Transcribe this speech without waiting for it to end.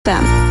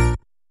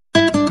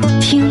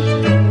听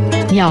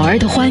鸟儿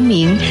的欢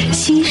鸣，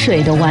溪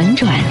水的婉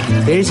转，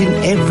听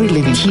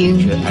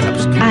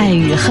爱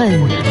与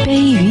恨，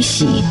悲与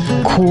喜，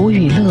苦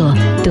与乐，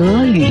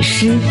得与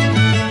失，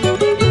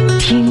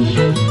听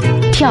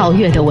跳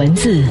跃的文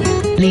字，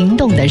灵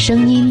动的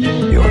声音。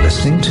 You're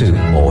listening to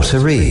More to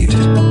Read。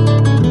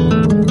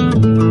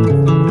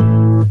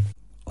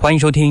 欢迎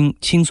收听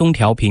轻松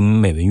调频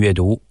美文阅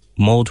读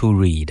More to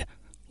Read，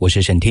 我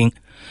是沈听，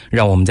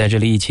让我们在这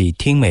里一起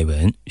听美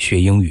文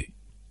学英语。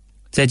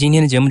在今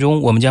天的节目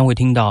中，我们将会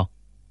听到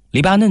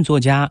黎巴嫩作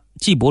家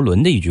纪伯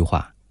伦的一句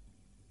话，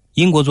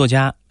英国作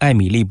家艾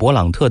米丽·勃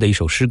朗特的一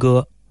首诗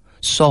歌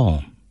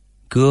Song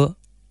歌，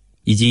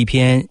以及一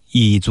篇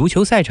以足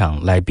球赛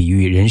场来比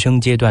喻人生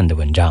阶段的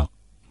文章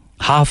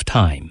Half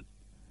Time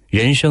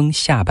人生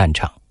下半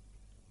场。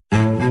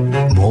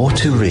 More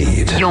to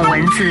Read， 用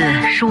文字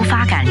抒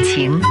发感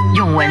情，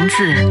用文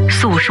字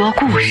诉说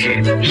故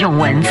事，用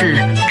文字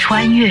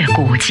穿越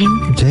古今。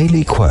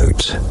 Daily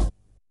Quote。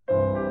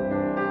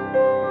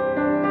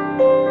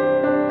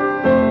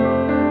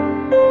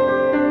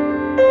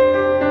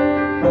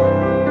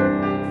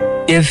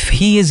 If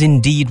he is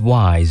indeed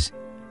wise,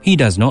 he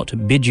does not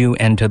bid you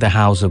enter the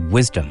house of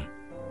wisdom,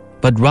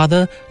 but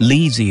rather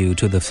leads you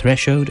to the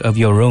threshold of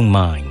your own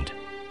mind.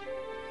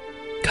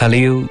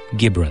 Kahlil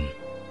Gibran。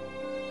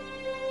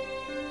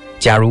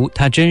 假如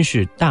他真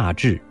是大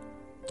智，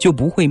就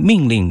不会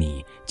命令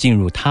你进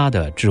入他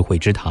的智慧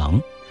之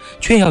堂，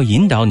却要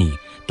引导你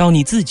到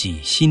你自己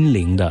心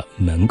灵的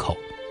门口。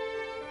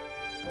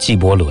纪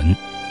伯伦。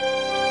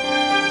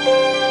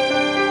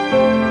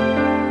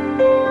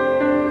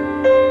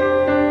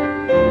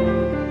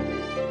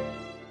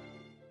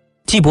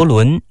纪伯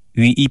伦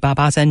于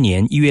1883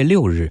年1月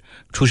6日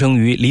出生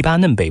于黎巴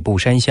嫩北部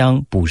山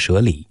乡卜舍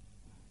里，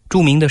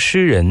著名的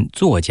诗人、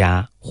作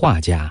家、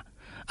画家，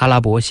阿拉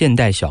伯现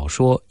代小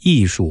说、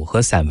艺术和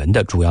散文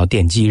的主要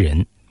奠基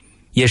人，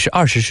也是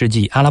20世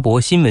纪阿拉伯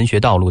新文学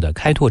道路的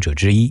开拓者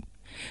之一，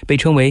被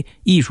称为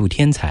艺术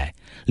天才、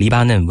黎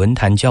巴嫩文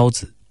坛骄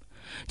子。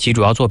其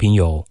主要作品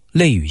有《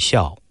泪与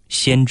笑》、《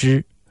先知》、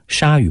《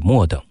沙与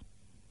沫》等。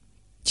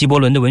纪伯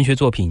伦的文学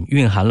作品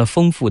蕴含了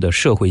丰富的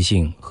社会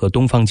性和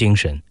东方精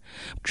神，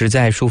旨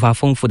在抒发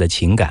丰富的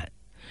情感。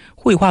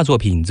绘画作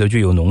品则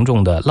具有浓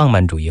重的浪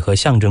漫主义和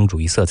象征主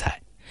义色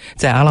彩，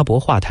在阿拉伯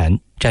画坛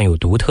占有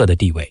独特的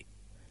地位。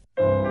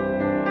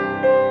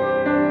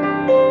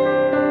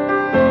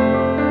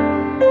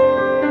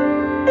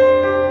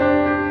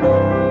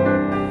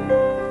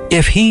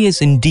If he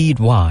is indeed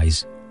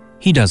wise,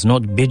 he does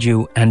not bid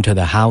you enter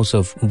the house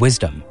of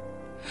wisdom,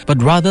 but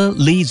rather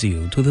leads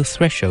you to the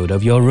threshold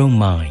of your own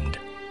mind.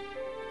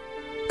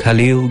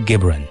 Kahlil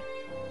Gibran。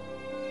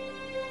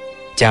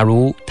 假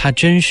如他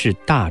真是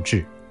大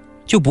智，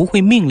就不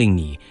会命令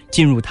你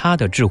进入他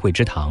的智慧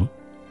之堂，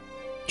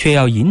却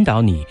要引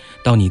导你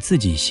到你自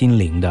己心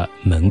灵的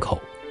门口。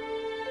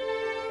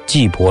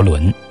纪伯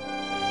伦。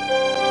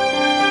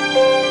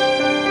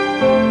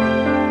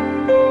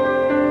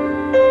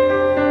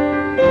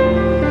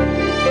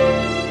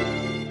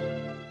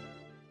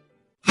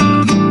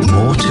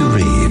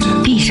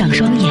闭上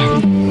双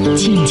眼，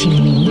静静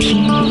聆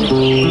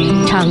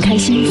听，敞开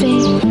心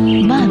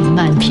扉，慢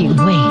慢品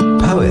味。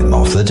 Poem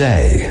of the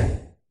day。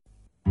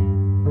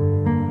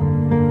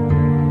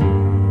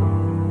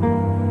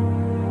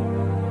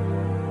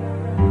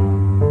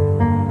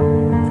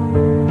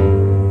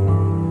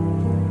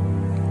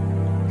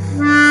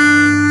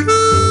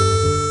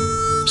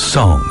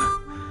 Song,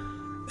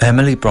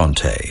 Emily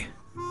Bronte.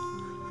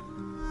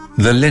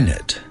 The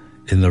linnet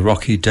in the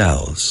rocky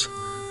dells,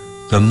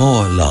 the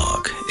moor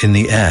lark in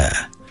the air,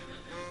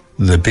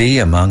 the bee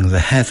among the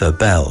heather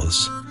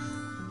bells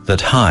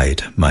that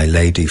hide my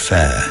lady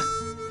fair.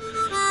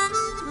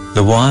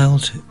 The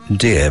wild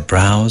deer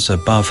browse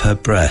above her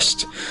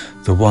breast,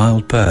 the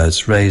wild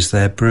birds raise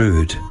their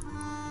brood,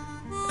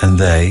 and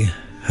they,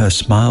 her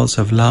smiles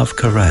of love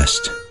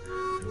caressed,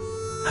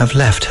 have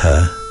left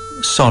her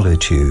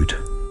solitude.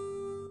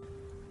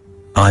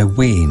 I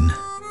ween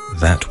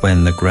that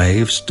when the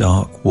grave's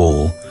dark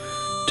wall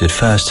did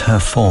first her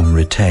form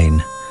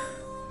retain,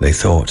 they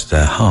thought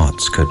their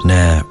hearts could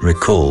ne'er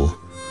recall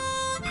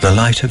the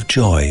light of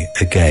joy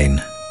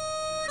again.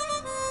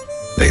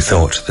 They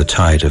thought the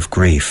tide of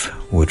grief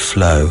would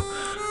flow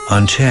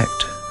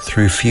unchecked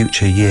through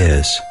future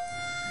years.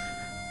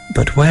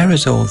 But where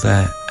is all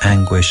their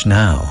anguish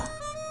now?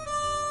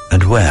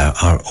 And where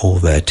are all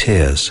their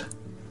tears?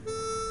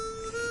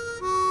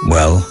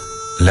 Well,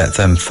 let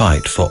them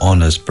fight for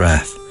honour's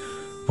breath,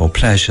 or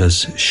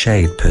pleasure's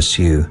shade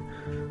pursue.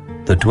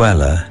 The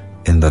dweller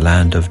in the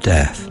land of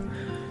death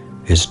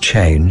is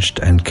changed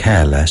and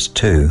careless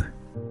too.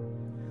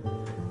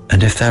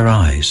 And if their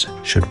eyes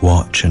should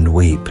watch and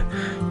weep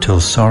till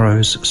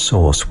sorrow's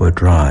source were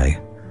dry,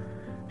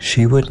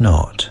 she would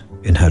not,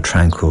 in her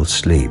tranquil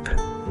sleep,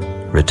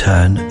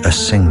 return a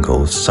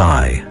single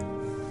sigh.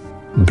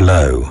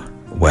 Blow,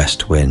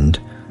 west wind,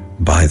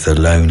 by the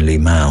lonely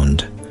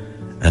mound,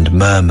 and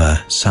murmur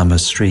summer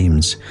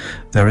streams,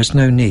 there is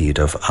no need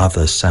of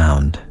other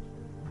sound.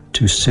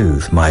 to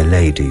soothe my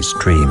lady's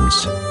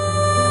dreams.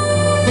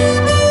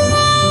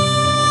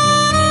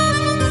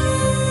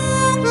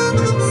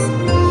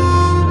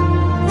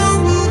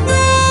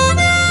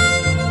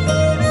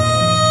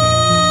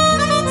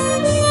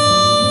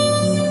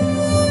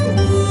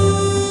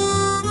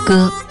《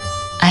歌》，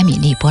埃米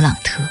丽·勃朗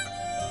特。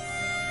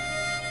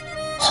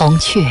红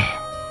雀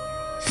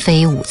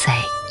飞舞在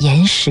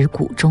岩石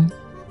谷中，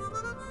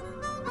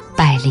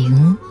百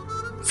灵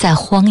在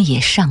荒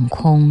野上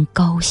空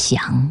高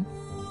翔，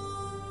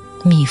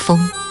蜜蜂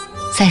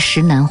在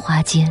石楠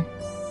花间，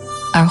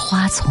而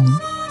花丛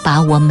把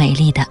我美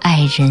丽的爱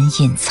人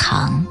隐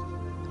藏。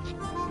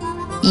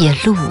野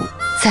鹿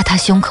在他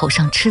胸口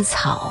上吃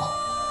草，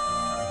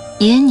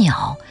野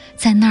鸟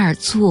在那儿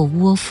做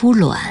窝孵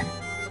卵。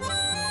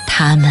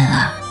他们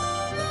啊，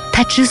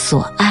他之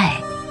所爱，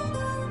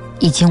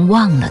已经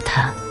忘了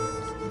他，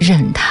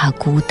任他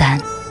孤单。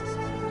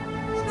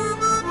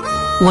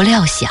我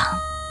料想，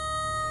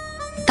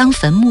当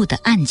坟墓的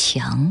暗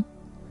墙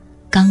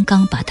刚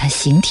刚把他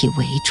形体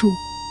围住，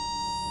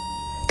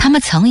他们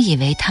曾以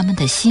为他们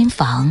的心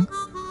房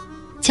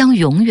将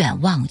永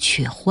远忘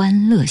却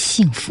欢乐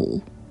幸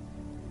福。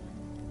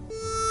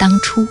当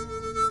初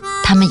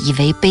他们以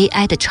为悲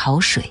哀的潮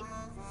水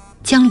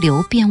将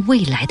流遍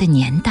未来的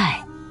年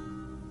代，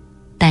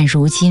但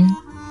如今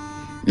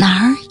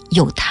哪儿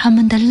有他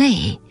们的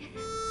泪，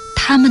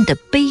他们的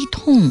悲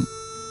痛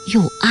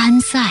又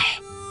安在？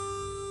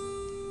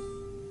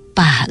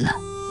罢了，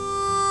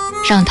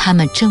让他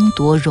们争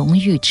夺荣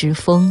誉之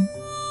风，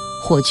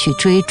或去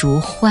追逐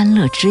欢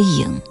乐之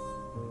影。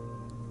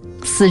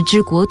死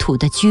之国土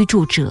的居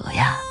住者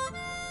呀，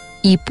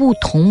已不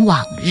同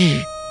往日，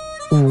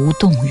无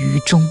动于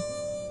衷。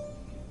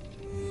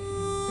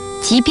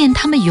即便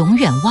他们永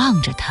远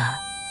望着他，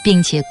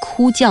并且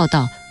哭叫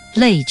到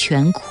泪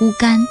全哭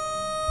干，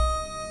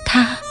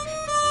他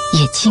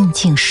也静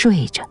静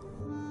睡着，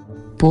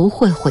不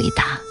会回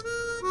答，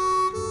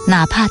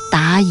哪怕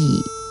答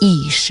以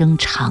一声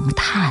长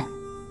叹。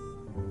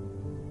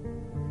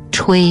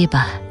吹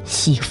吧，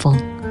西风，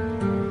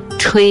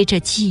吹着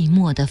寂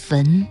寞的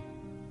坟，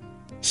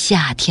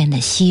夏天的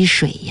溪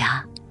水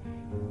呀，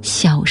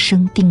小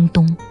声叮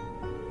咚。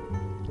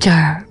这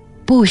儿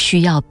不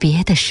需要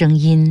别的声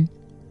音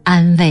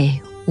安慰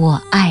我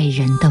爱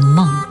人的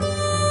梦。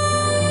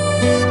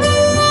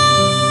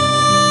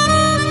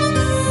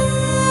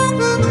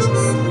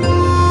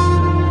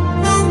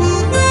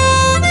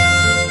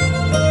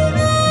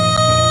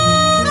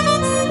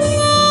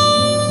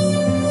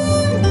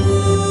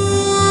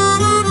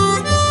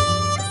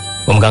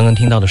我们刚刚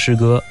听到的诗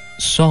歌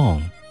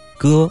Song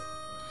歌，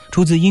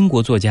出自英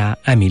国作家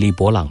艾米丽·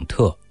勃朗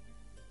特，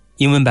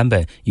英文版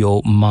本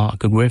由 Mark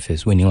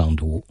Griffiths 为您朗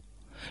读，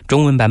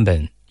中文版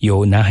本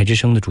由南海之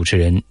声的主持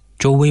人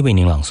周薇为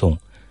您朗诵，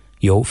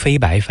由飞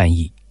白翻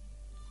译。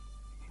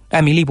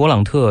艾米丽·勃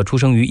朗特出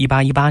生于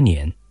1818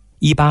年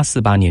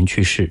，1848年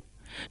去世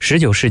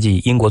，19世纪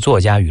英国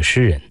作家与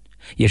诗人，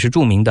也是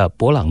著名的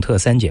勃朗特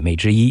三姐妹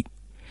之一，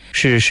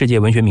是世界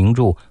文学名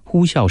著《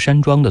呼啸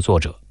山庄》的作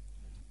者。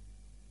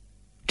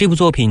这部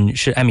作品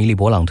是艾米丽·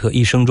勃朗特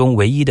一生中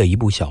唯一的一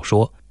部小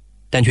说，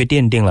但却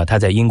奠定了她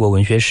在英国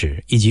文学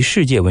史以及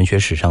世界文学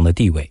史上的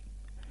地位。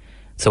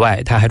此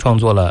外，她还创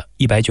作了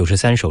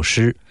193首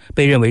诗，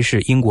被认为是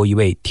英国一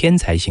位天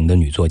才型的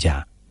女作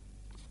家。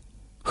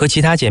和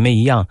其他姐妹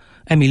一样，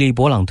艾米丽·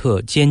勃朗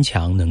特坚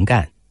强能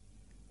干。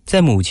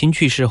在母亲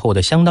去世后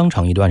的相当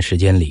长一段时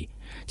间里，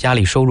家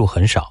里收入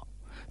很少，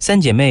三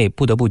姐妹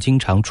不得不经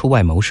常出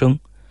外谋生，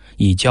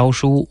以教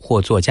书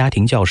或做家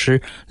庭教师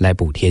来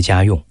补贴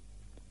家用。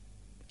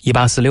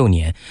1846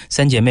年，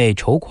三姐妹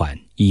筹款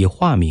以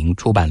化名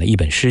出版了一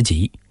本诗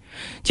集，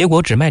结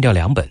果只卖掉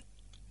2本。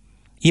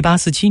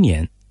1847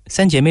年，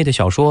三姐妹的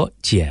小说《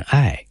简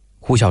爱》《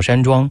呼啸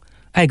山庄》《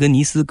艾格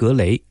尼斯·格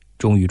雷》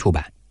终于出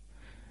版。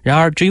然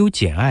而，只有《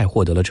简爱》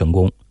获得了成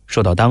功，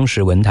受到当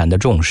时文坛的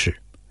重视，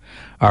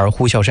而《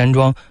呼啸山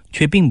庄》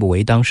却并不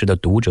为当时的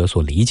读者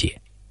所理解。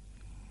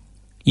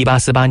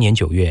1848年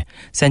9月，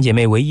三姐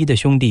妹唯一的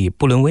兄弟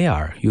布伦威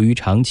尔由于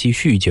长期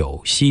酗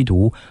酒、吸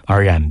毒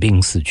而染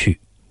病死去。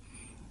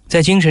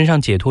在精神上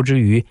解脱之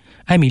余，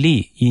艾米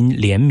丽因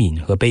怜悯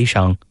和悲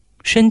伤，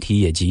身体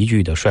也急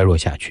剧地衰弱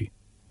下去，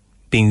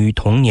并于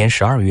同年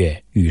12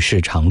月与世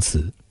长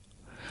辞。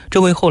这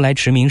位后来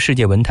驰名世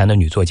界文坛的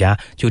女作家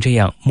就这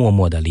样默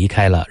默地离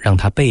开了让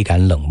她倍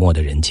感冷漠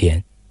的人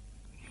间。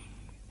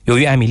由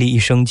于艾米丽一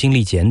生经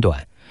历简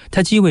短，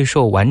她既未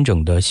受完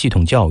整的系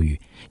统教育，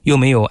又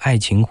没有爱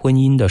情婚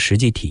姻的实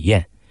际体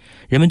验，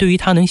人们对于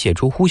她能写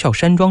出《呼啸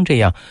山庄》这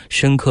样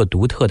深刻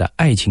独特的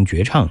爱情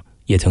绝唱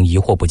也曾疑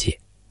惑不解。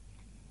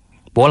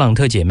勃朗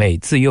特姐妹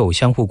自幼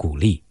相互鼓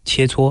励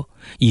切磋，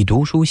以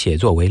读书写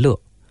作为乐，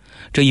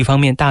这一方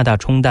面大大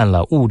冲淡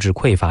了物质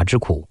匮乏之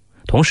苦，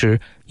同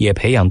时也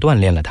培养锻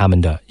炼了他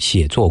们的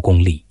写作功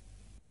力。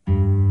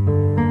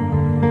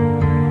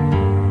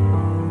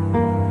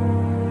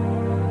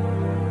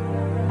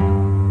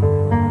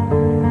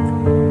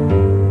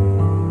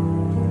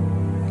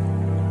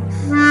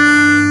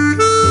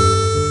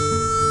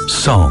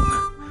Song,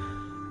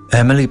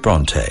 Emily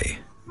Bronte.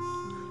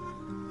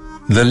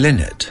 The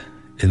linnet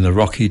in the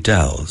rocky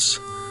dells,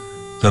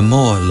 the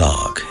moor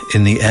lark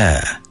in the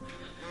air,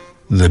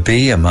 the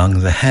bee among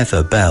the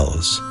heather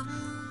bells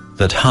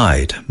that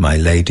hide my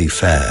lady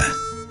fair.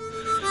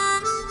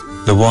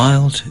 The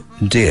wild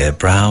deer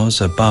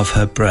browse above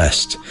her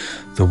breast,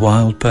 the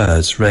wild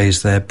birds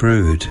raise their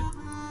brood,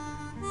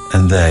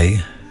 and they,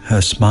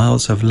 her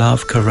smiles of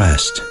love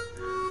caressed,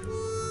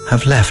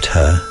 have left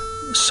her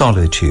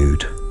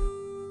solitude.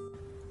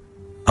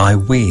 I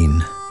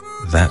ween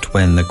that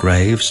when the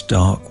grave's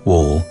dark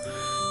wall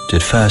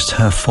did first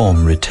her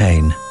form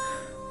retain,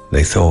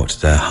 they thought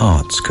their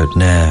hearts could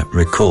ne'er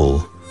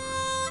recall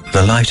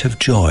the light of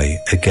joy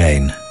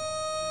again.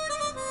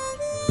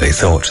 They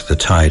thought the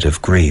tide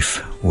of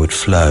grief would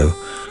flow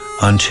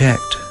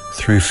unchecked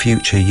through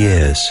future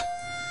years.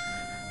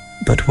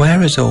 But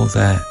where is all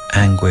their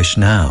anguish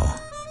now?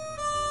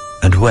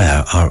 And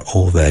where are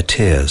all their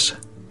tears?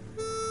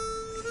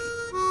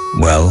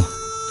 Well,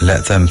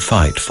 let them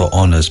fight for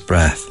honour's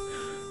breath,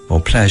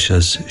 or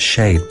pleasure's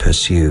shade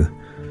pursue.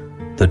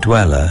 The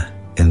dweller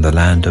in the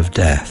land of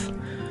death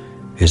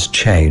is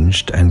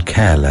changed and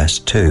careless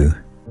too.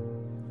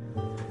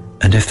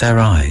 And if their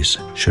eyes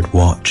should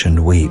watch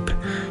and weep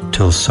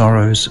till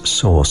sorrow's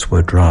source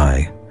were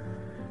dry,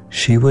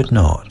 she would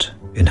not,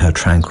 in her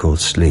tranquil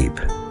sleep,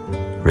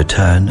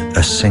 return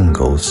a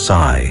single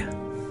sigh.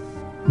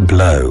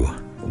 Blow,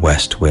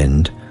 west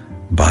wind,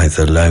 by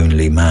the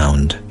lonely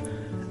mound,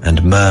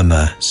 and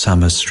murmur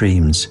summer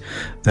streams,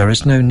 there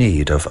is no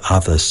need of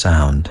other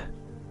sound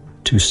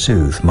to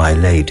soothe my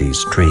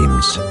lady's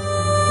dreams.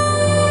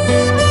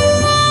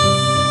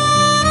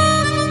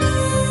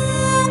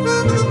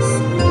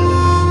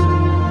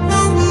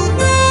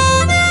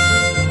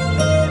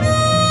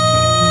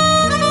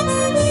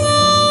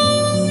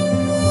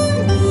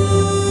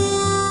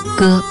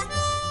歌，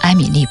埃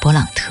米丽·勃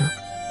朗特。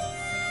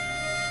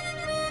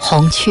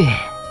红雀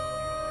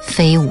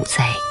飞舞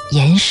在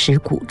岩石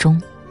谷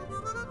中，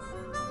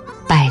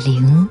百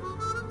灵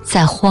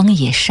在荒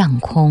野上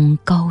空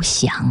高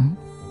翔，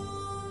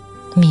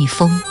蜜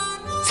蜂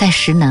在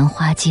石楠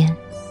花间，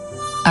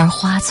而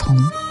花丛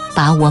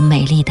把我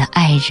美丽的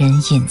爱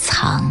人隐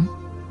藏。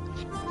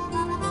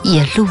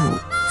野鹿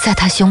在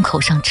他胸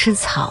口上吃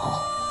草，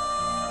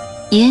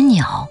野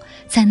鸟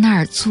在那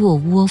儿做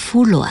窝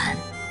孵卵。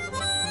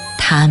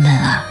他们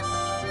啊，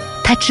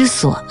他之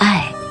所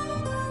爱，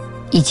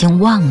已经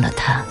忘了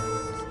他，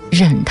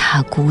任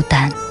他孤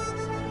单。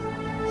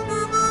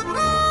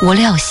我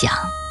料想，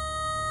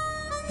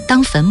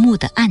当坟墓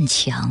的暗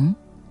墙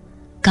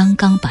刚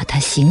刚把他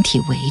形体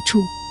围住，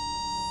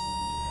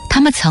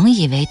他们曾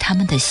以为他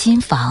们的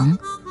心房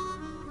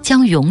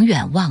将永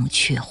远忘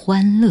却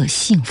欢乐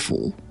幸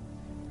福。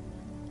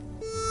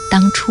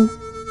当初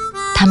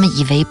他们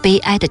以为悲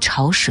哀的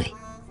潮水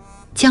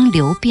将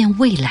流遍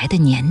未来的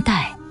年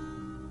代，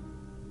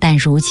但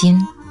如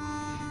今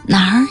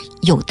哪儿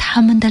有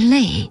他们的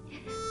泪，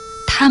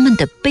他们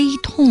的悲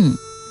痛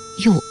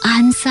又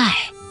安在？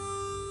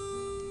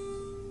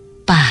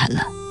罢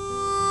了，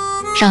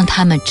让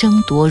他们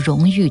争夺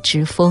荣誉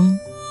之风，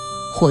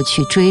或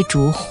去追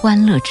逐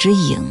欢乐之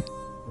影。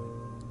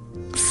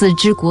死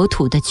之国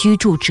土的居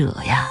住者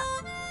呀，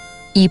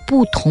已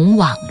不同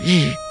往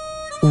日，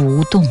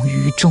无动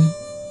于衷。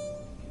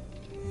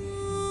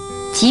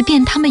即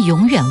便他们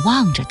永远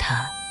望着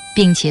他，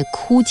并且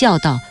哭叫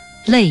到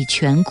泪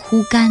全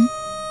哭干，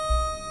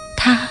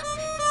他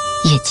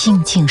也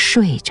静静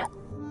睡着，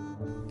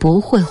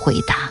不会回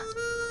答，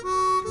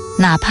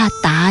哪怕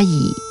答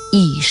以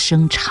一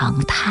声长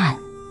叹。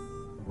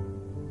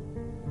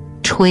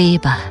吹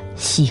吧，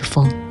西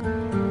风，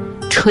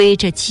吹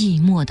着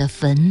寂寞的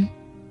坟，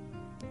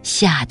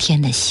夏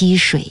天的溪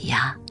水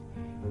呀，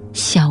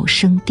小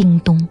声叮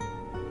咚。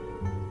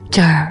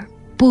这儿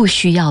不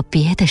需要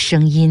别的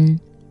声音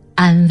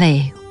安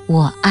慰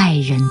我爱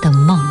人的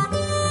梦。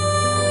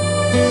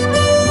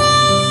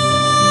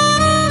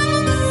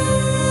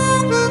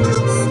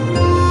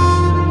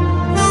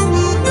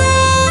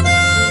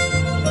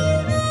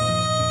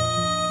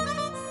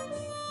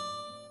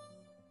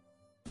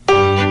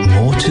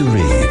More to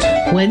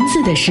read. 文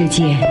字的世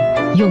界，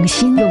用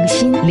心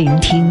聆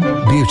听。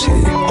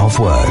Beauty of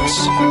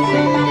words.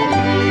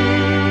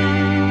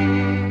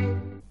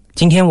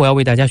 今天我要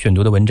为大家选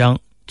读的文章，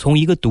从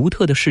一个独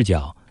特的视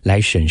角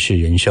来审视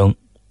人生。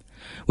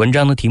文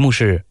章的题目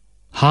是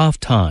Half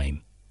Time，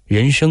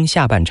 人生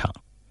下半场。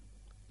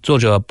作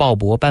者鲍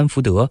勃·班福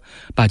德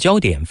把焦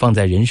点放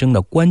在人生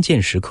的关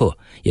键时刻，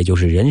也就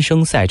是人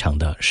生赛场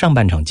的上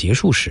半场结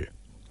束时。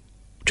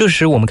这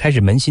时我们开始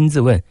扪心自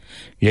问，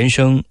人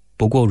生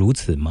不过如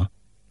此吗？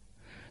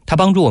它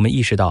帮助我们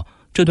意识到，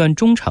这段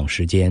中场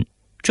时间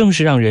正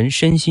是让人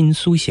身心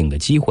苏醒的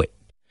机会，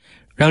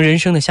让人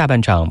生的下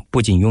半场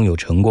不仅拥有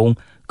成功，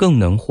更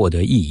能获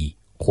得意义，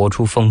活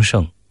出丰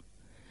盛。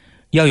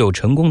要有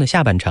成功的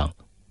下半场，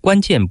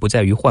关键不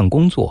在于换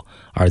工作，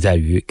而在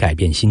于改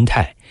变心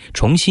态，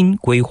重新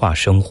规划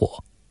生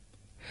活。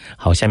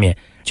好，下面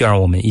就让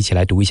我们一起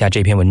来读一下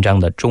这篇文章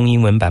的中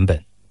英文版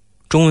本。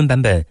中文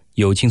版本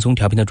由轻松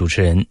调频的主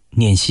持人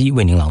念希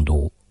为您朗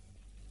读。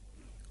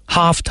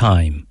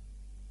Halftime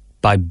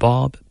by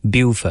Bob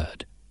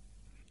Buford。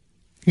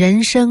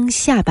 人生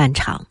下半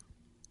场，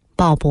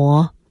鲍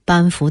勃·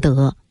班福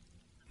德。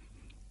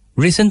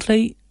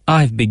 Recently,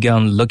 I've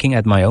begun looking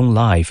at my own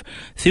life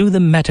through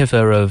the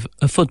metaphor of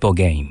a football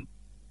game.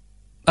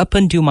 Up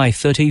until my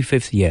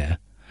 35th year,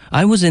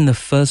 I was in the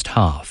first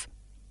half.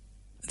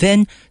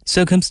 Then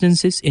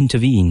circumstances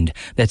intervened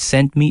that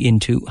sent me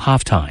into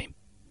halftime.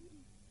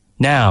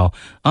 Now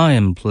I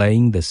am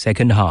playing the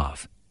second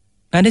half,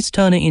 and it's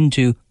turning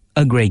into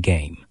a great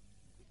game.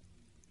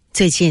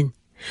 最近，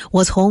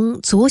我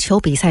从足球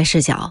比赛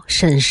视角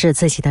审视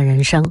自己的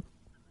人生。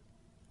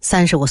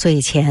35岁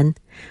以前，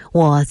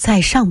我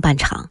在上半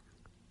场，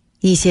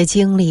一些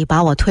经历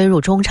把我推入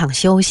中场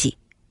休息。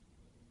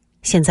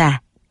现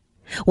在，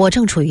我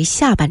正处于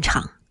下半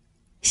场，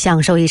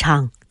享受一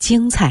场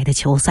精彩的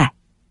球赛。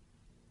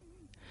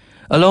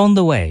Along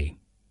the way,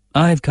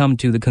 I've come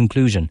to the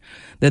conclusion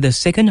that the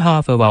second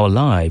half of our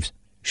lives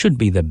should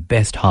be the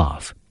best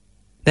half,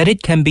 that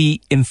it can be,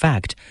 in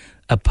fact,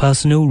 a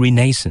personal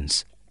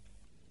renaissance.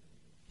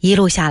 一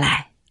路下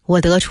来，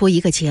我得出一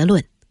个结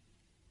论：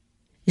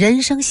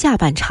人生下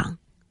半场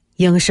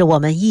应是我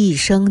们一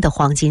生的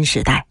黄金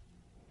时代，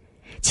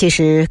其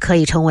实可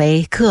以称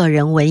为个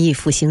人文艺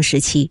复兴时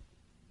期。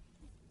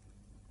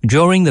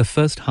 During the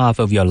first half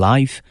of your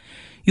life,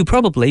 you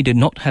probably did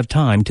not have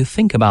time to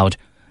think about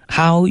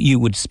how you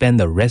would spend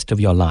the rest of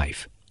your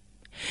life.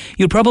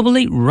 You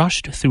probably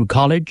rushed through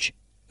college,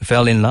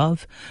 fell in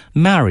love,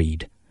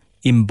 married,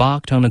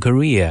 embarked on a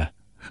career,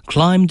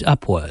 climbed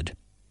upward,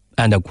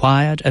 and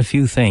acquired a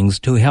few things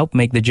to help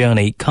make the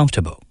journey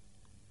comfortable.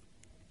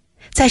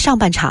 在上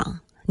半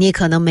场，你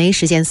可能没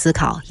时间思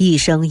考一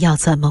生要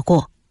怎么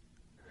过，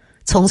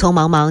匆匆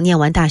忙忙念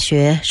完大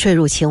学，坠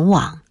入情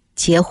网，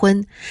结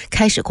婚，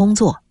开始工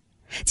作，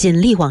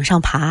尽力往上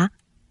爬，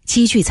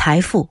积聚财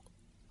富，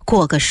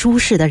过个舒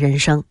适的人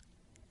生。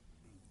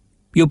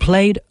 You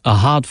played a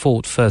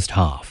hard-fought first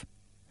half.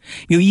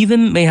 You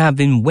even may have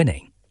been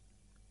winning.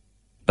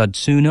 But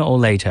sooner or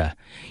later,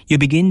 you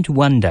begin to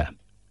wonder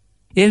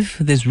if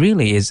this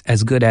really is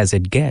as good as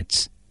it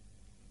gets.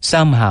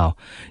 Somehow,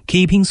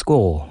 keeping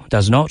score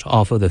does not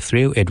offer the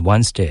thrill it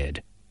once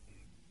did.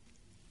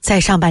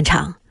 在上半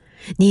场，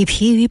你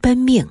疲于奔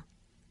命，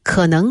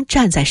可能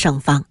站在上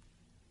方，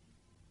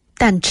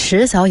但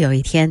迟早有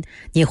一天，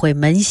你会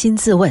扪心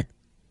自问：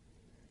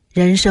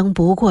人生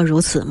不过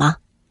如此吗？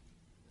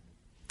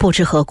不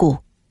知何故，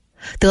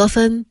得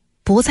分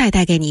不再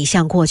带给你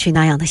像过去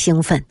那样的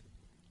兴奋。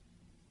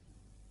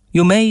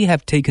 You may have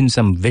taken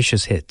some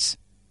vicious hits.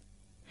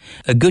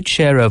 A good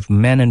share of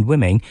men and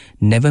women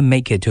never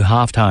make it to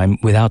halftime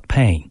without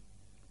pain,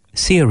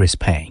 serious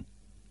pain.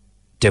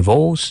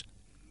 Divorce,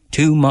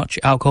 too much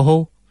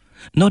alcohol,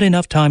 not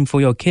enough time for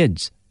your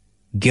kids,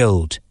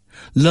 guilt,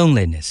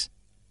 loneliness.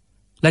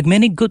 Like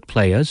many good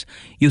players,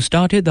 you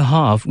started the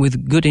half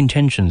with good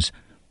intentions,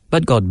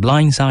 but got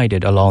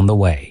blindsided along the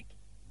way.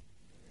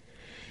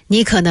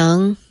 你可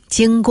能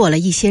经过了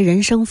一些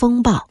人生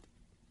风暴。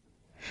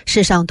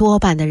世上多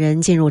半的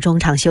人进入中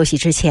场休息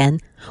之前，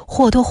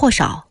或多或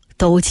少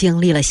都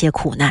经历了些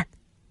苦难。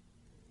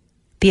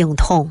病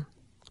痛、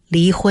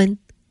离婚、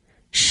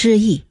失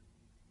忆、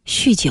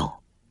酗酒，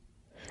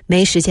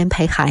没时间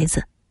陪孩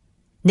子，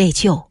内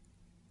疚、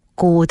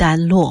孤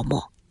单落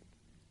寞。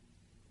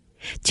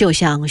就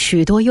像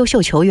许多优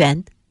秀球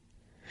员，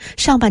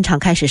上半场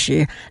开始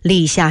时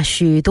立下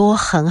许多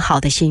很好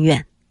的心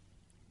愿，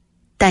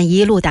但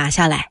一路打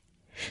下来，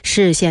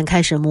视线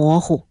开始模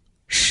糊，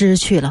失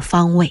去了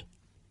方位。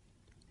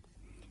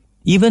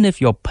 Even if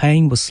your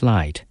pain was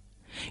slight,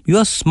 you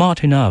are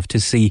smart enough to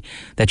see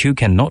that you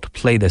cannot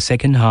play the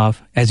second half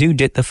as you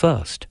did the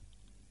first.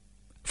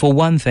 For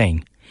one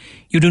thing,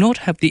 you do not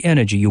have the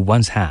energy you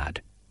once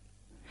had.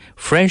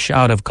 Fresh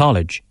out of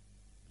college,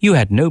 you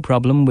had no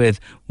problem with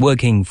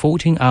working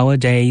 14-hour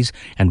days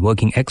and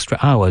working extra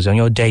hours on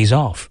your days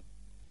off.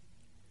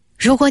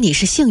 如果你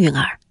是幸运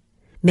儿，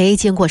没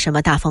经过什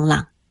么大风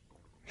浪，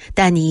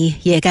但你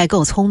也该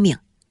够聪明，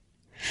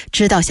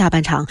知道下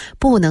半场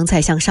不能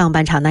再像上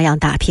半场那样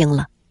打拼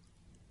了。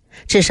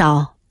至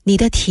少你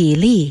的体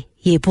力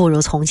已不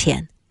如从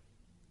前。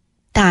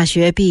大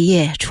学毕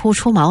业初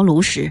出茅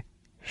庐时，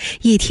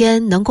一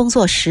天能工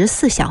作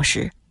14小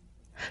时，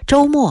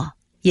周末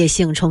也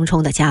兴冲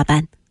冲地加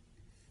班。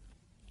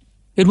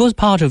 It was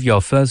part of your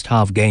first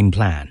half game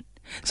plan,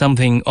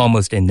 something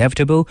almost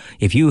inevitable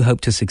if you hope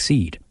to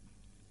succeed.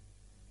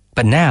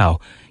 But now,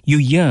 you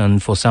yearn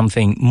for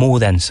something more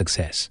than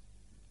success.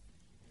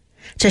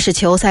 这是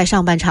球赛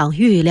上半场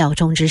预料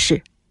中之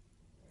事。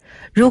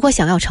如果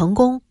想要成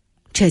功，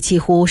这几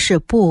乎是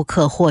不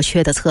可或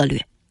缺的策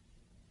略。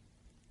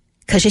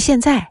可是现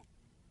在，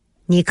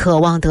你渴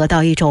望得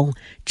到一种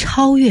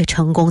超越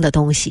成功的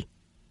东西。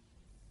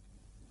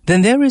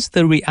 Then there is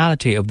the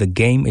reality of the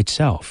game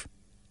itself.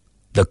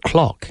 The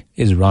clock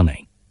is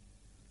running.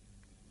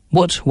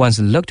 What once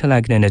looked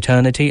like an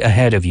eternity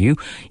ahead of you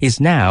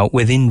is now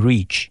within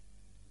reach.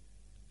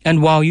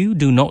 And while you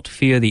do not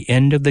fear the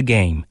end of the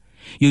game,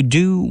 you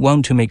do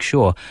want to make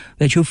sure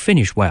that you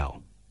finish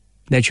well,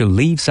 that you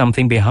leave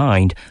something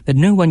behind that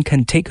no one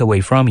can take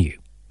away from you.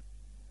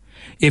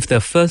 If the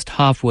first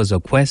half was a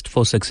quest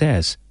for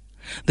success,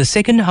 the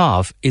second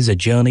half is a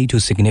journey to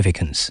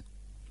significance.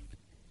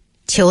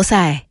 球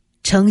赛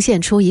呈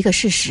现出一个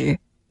事实，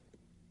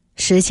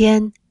时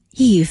间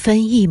一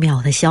分一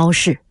秒的消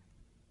逝。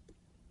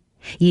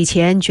以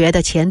前觉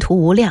得前途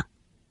无量，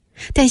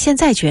但现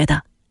在觉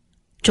得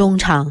终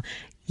场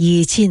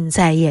已近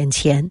在眼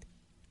前。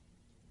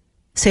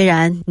虽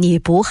然你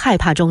不害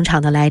怕终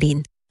场的来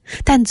临，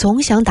但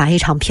总想打一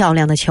场漂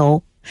亮的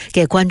球，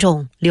给观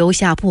众留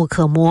下不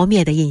可磨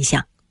灭的印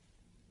象。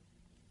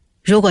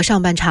如果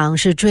上半场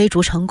是追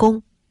逐成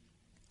功，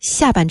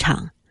下半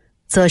场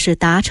则是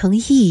达成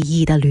意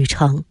义的旅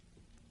程。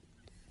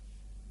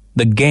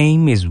The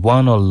game is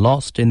won or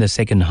lost in the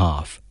second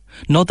half,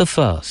 not the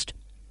first.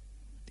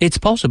 It's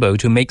possible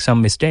to make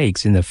some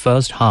mistakes in the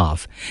first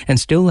half and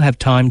still have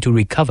time to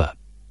recover.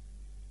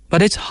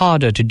 But it's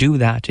harder to do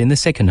that in the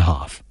second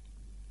half.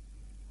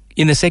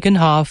 In the second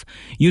half,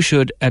 you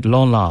should, at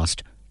long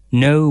last,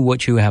 know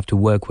what you have to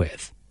work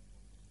with.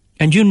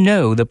 And you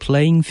know the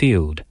playing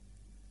field,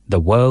 the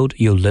world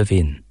you live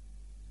in.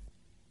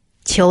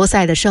 球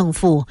赛的胜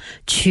负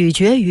取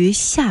决于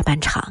下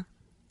半场，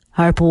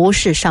而不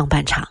是上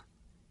半场。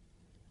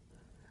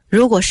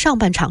如果上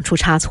半场出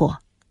差错，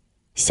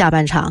下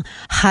半场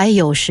还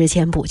有时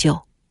间补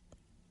救。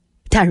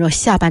但若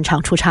下半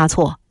场出差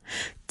错，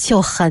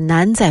就很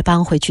难再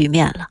扳回局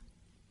面了。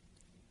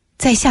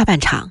在下半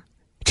场，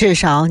至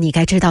少你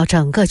该知道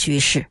整个局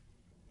势，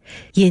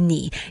因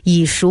你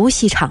已熟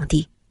悉场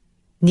地，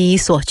你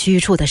所居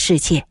住的世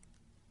界。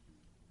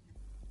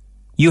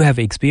You have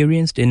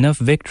experienced enough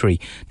victory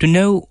to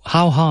know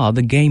how hard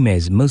the game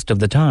is most of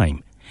the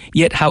time,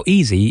 yet how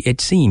easy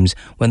it seems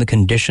when the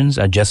conditions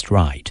are just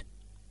right.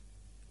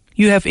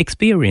 You have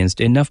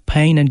experienced enough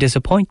pain and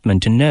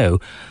disappointment to know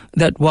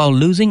that while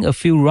losing a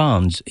few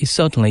rounds is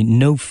certainly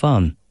no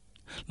fun,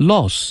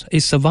 loss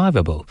is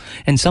survivable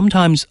and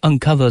sometimes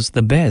uncovers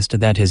the best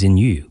that is in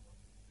you.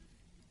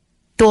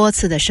 多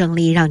次的胜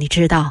利让你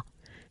知道，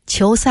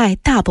球赛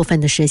大部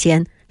分的时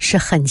间是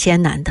很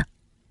艰难的。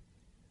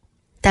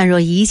但若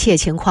一切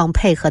情况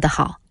配合得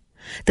好，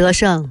得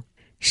胜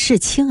是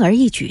轻而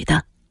易举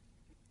的。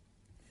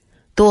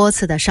多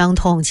次的伤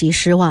痛及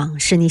失望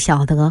使你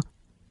晓得，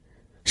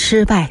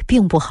失败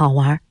并不好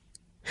玩，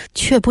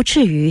却不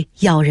至于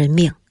要人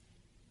命。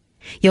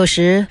有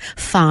时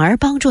反而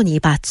帮助你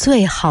把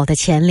最好的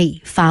潜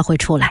力发挥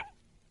出来。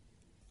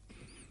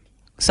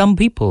Some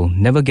people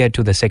never get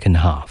to the second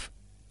half.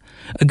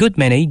 A good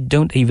many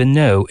don't even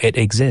know it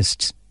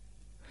exists.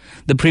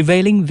 The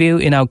prevailing view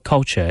in our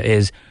culture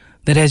is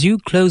that as you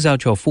close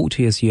out your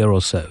 40th year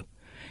or so,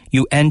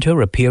 you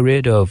enter a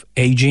period of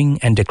aging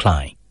and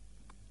decline.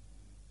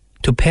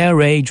 To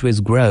pair age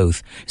with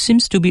growth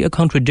seems to be a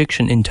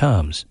contradiction in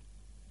terms.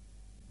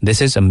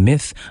 This is a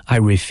myth I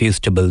refuse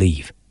to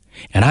believe,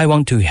 and I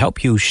want to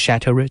help you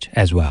shatter it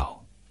as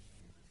well.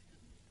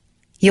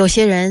 有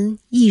些人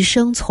一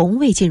生从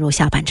未进入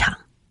下半场，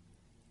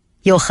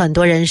有很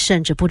多人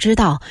甚至不知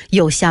道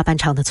有下半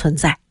场的存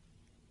在。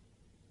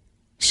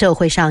社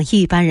会上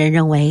一般人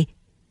认为，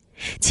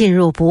进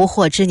入不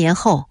惑之年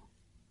后，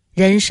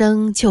人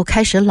生就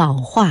开始老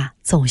化，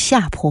走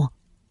下坡。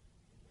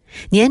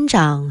年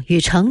长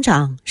与成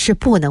长是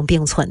不能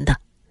并存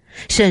的，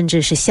甚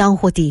至是相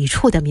互抵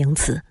触的名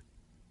词。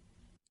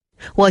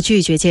我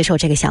拒绝接受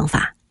这个想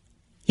法，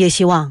也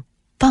希望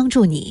帮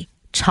助你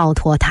超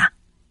脱它。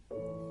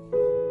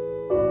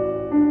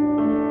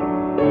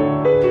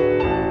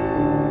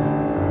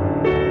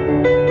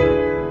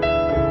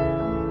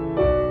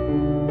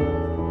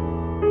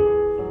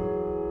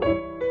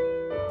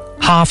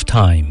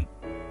Halftime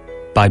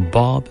by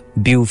Bob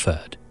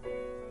Buford.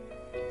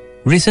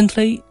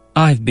 Recently,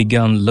 I've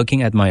begun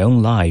looking at my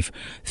own life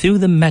through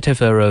the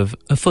metaphor of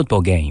a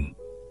football game.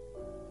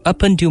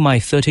 Up until my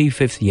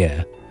 35th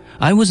year,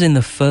 I was in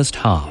the first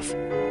half.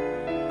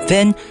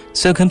 Then,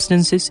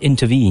 circumstances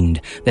intervened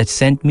that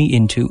sent me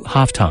into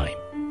halftime.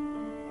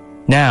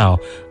 Now,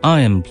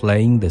 I am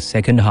playing the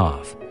second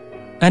half,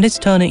 and it's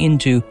turning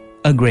into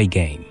a great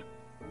game.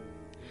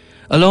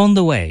 Along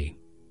the way,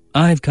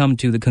 I've come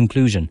to the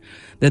conclusion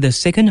that the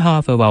second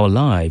half of our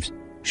lives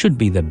should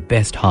be the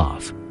best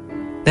half,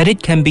 that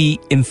it can be,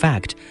 in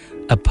fact,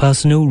 a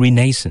personal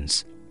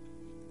renaissance.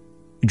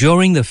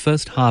 During the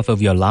first half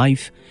of your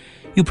life,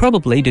 you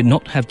probably did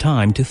not have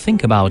time to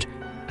think about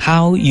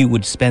how you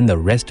would spend the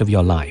rest of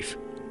your life.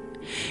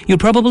 You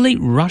probably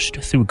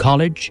rushed through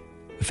college,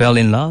 fell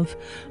in love,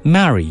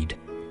 married,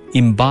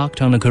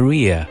 embarked on a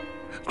career,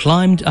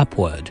 climbed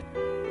upward,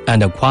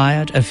 and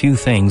acquired a few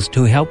things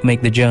to help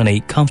make the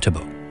journey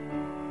comfortable.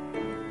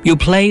 You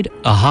played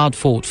a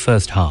hard-fought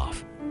first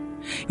half.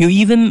 You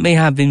even may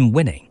have been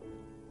winning.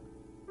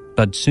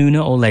 But sooner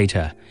or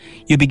later,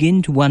 you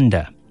begin to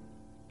wonder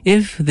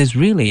if this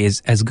really is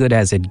as good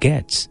as it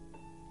gets.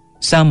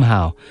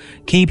 Somehow,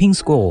 keeping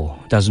score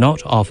does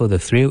not offer the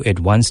thrill it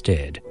once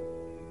did.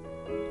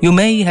 You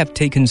may have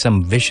taken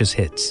some vicious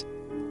hits.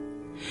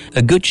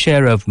 A good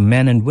share of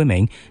men and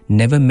women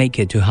never make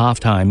it to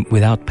halftime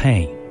without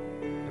pain.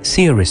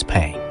 Serious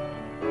pain.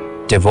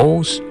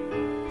 Divorce,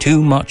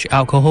 too much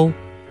alcohol,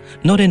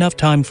 not enough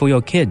time for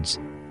your kids,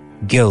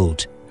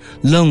 guilt,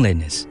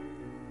 loneliness.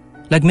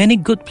 Like many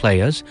good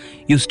players,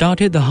 you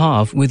started the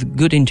half with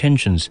good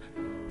intentions,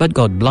 but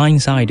got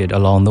blindsided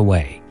along the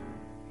way.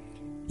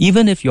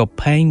 Even if your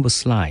pain was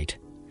slight,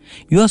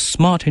 you are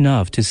smart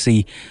enough to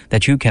see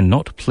that you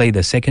cannot play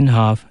the second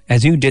half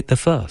as you did the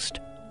first.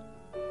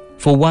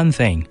 For one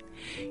thing,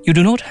 you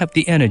do not have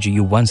the energy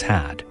you once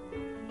had.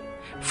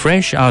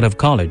 Fresh out of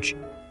college,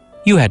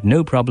 you had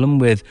no problem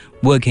with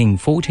working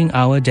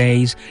 14-hour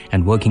days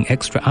and working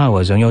extra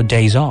hours on your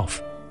days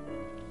off.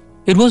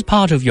 It was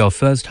part of your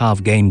first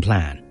half game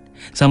plan,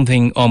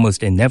 something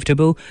almost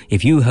inevitable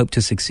if you hope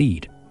to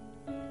succeed.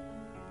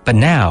 But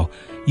now,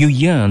 you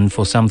yearn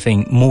for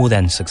something more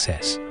than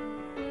success.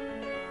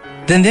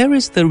 Then there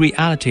is the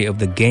reality of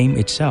the game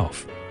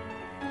itself.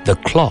 The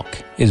clock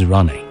is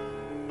running.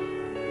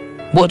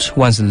 What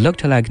once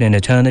looked like an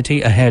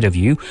eternity ahead of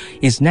you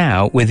is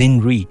now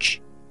within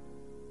reach.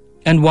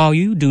 And while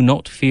you do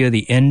not fear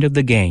the end of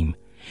the game,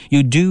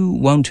 you do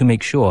want to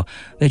make sure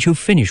that you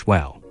finish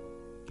well,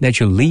 that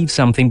you leave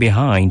something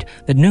behind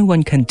that no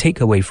one can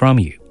take away from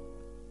you.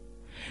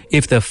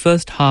 If the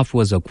first half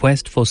was a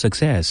quest for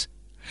success,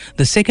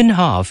 the second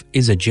half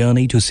is a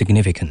journey to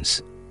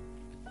significance.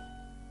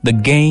 The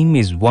game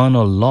is won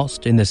or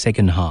lost in the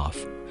second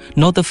half,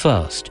 not the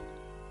first.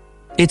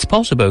 It's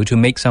possible to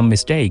make some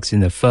mistakes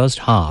in the first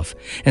half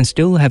and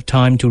still have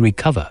time to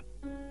recover.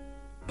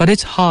 But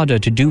it's harder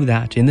to do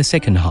that in the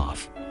second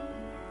half.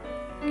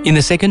 In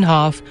the second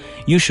half,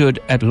 you should,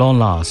 at long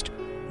last,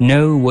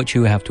 know what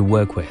you have to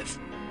work with.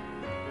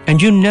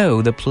 And you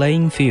know the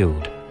playing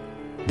field,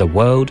 the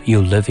world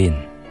you live in.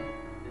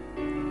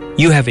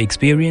 You have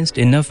experienced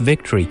enough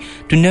victory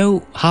to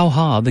know how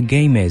hard the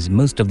game is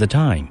most of the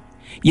time,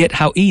 yet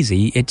how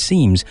easy it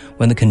seems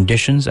when the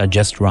conditions are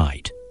just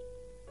right.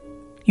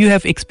 You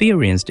have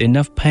experienced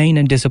enough pain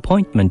and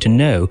disappointment to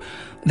know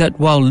that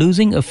while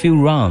losing a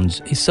few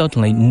rounds is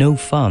certainly no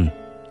fun,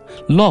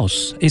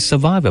 loss is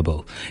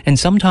survivable and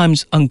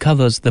sometimes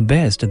uncovers the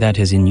best that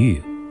is in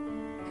you.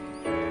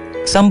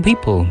 Some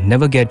people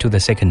never get to the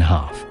second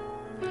half.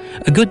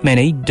 A good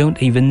many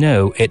don't even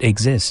know it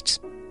exists.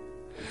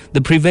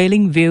 The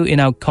prevailing view in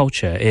our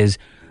culture is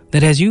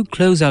that as you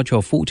close out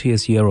your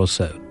 40th year or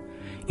so,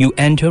 you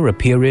enter a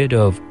period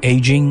of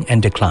aging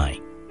and decline.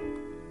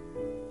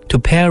 To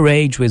pair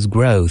age with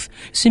growth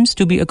seems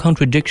to be a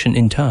contradiction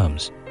in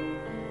terms.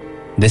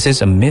 This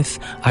is a myth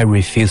I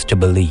refuse to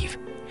believe,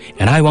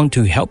 and I want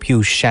to help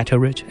you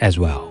shatter it as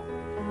well.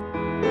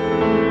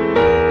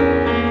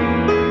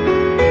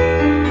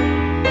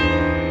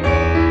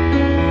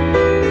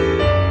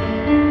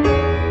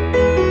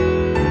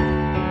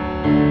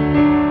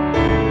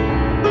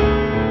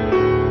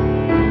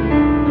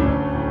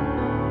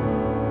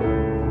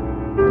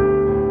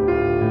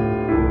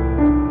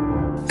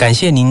感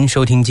谢您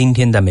收听今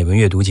天的美文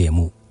阅读节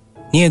目。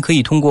你也可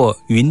以通过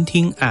云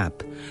听 App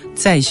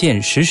在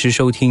线实时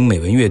收听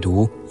美文阅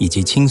读以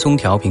及轻松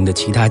调频的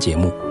其他节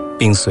目，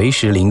并随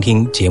时聆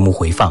听节目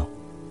回放。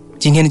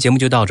今天的节目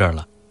就到这儿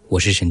了，我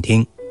是沈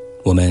听，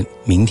我们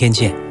明天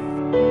见。